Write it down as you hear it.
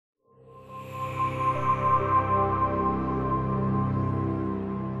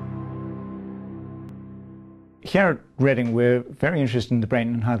Here at Reading, we're very interested in the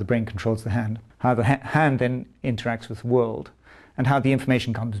brain and how the brain controls the hand, how the hand then interacts with the world, and how the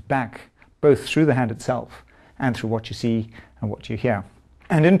information comes back both through the hand itself and through what you see and what you hear.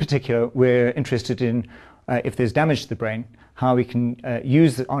 And in particular, we're interested in, if there's damage to the brain, how we can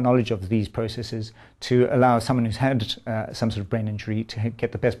use our knowledge of these processes to allow someone who's had some sort of brain injury to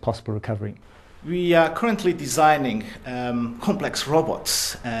get the best possible recovery. We are currently designing complex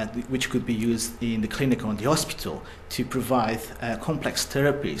robots which could be used in the clinic or in the hospital to provide complex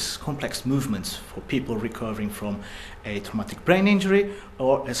therapies, complex movements for people recovering from a traumatic brain injury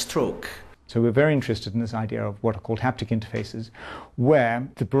or a stroke. So we're very interested in this idea of what are called haptic interfaces, where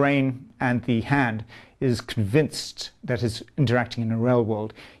the brain and the hand is convinced that it's interacting in a real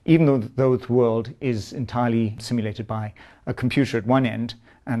world, even though the world is entirely simulated by a computer at one end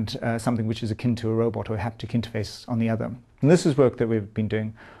and something which is akin to a robot or a haptic interface on the other. And this is work that we've been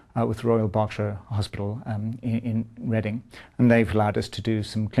doing with Royal Berkshire Hospital in Reading, and they've allowed us to do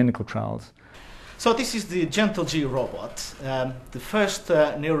some clinical trials. So this is the Gentle G robot, the first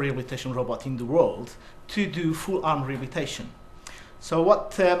neurorehabilitation robot in the world to do full arm rehabilitation. So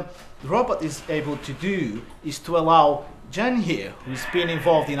what the robot is able to do is to allow Jen here, who's been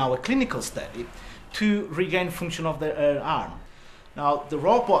involved in our clinical study, to regain function of their arm. Now the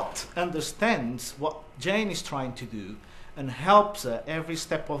robot understands what Jane is trying to do and helps her every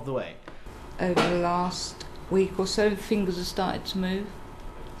step of the way. Over the last week or so, the fingers have started to move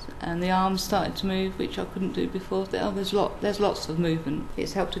and the arms started to move, which I couldn't do before. There's lots of movement.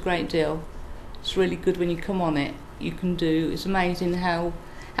 It's helped a great deal. It's really good when you come on it. You can do. It's amazing how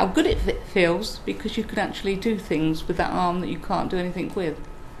good it feels, because you can actually do things with that arm that you can't do anything with.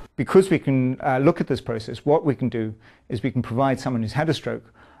 Because we can look at this process, what we can do is we can provide someone who's had a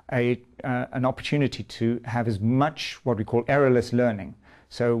stroke an opportunity to have as much what we call errorless learning.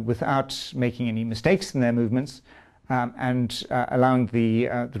 So without making any mistakes in their movements, and allowing the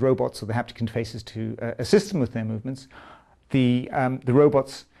robots or the haptic interfaces to assist them with their movements, the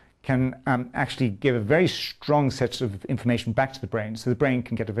robots can actually give a very strong set of information back to the brain, so the brain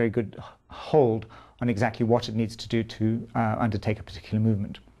can get a very good hold on exactly what it needs to do to undertake a particular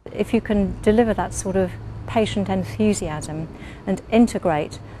movement. If you can deliver that sort of patient enthusiasm and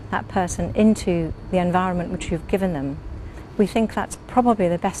integrate that person into the environment which you've given them, we think that's probably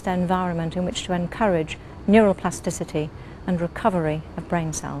the best environment in which to encourage neuroplasticity and recovery of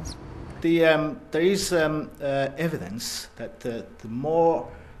brain cells. There is evidence that the more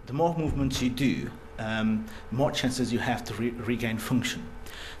movements you do, the more chances you have to regain function.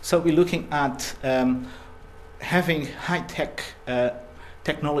 So we're looking at having high-tech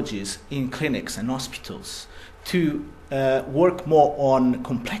technologies in clinics and hospitals to work more on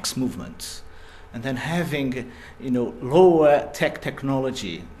complex movements, and then having lower tech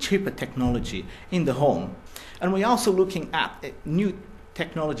technology, cheaper technology in the home. And we're also looking at new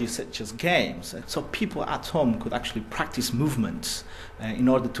technologies such as games, so people at home could actually practice movements in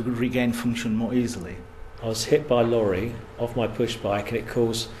order to regain function more easily. I was hit by a lorry off my push bike, and it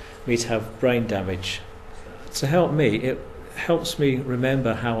caused me to have brain damage. To help me, it helps me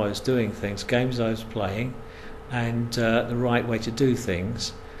remember how I was doing things, games I was playing, and the right way to do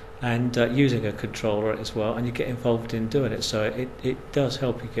things, and using a controller as well, and you get involved in doing it. So it does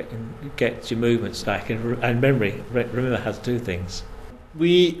help you get your movements back and remember how to do things.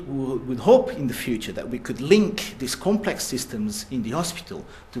 We would hope in the future that we could link these complex systems in the hospital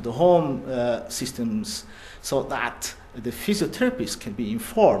to the home systems, so that the physiotherapists can be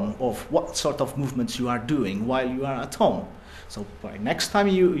informed of what sort of movements you are doing while you are at home. So by next time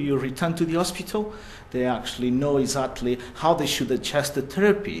you return to the hospital, they actually know exactly how they should adjust the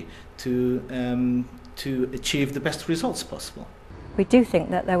therapy to achieve the best results possible. We do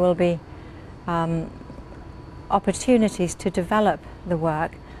think that there will be opportunities to develop the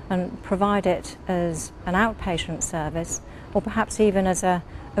work and provide it as an outpatient service, or perhaps even as a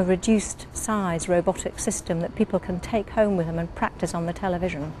reduced size robotic system that people can take home with them and practice on the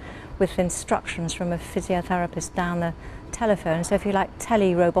television with instructions from a physiotherapist down the telephone. So if you like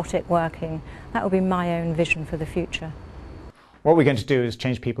tele-robotic working, that would be my own vision for the future. What we're going to do is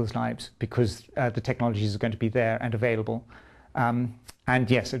change people's lives, because the technologies are going to be there and available. And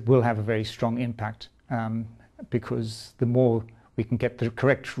yes, it will have a very strong impact, because the more we can get the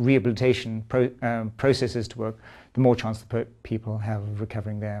correct rehabilitation processes to work, the more chance the people have of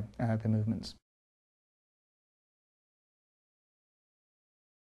recovering their movements.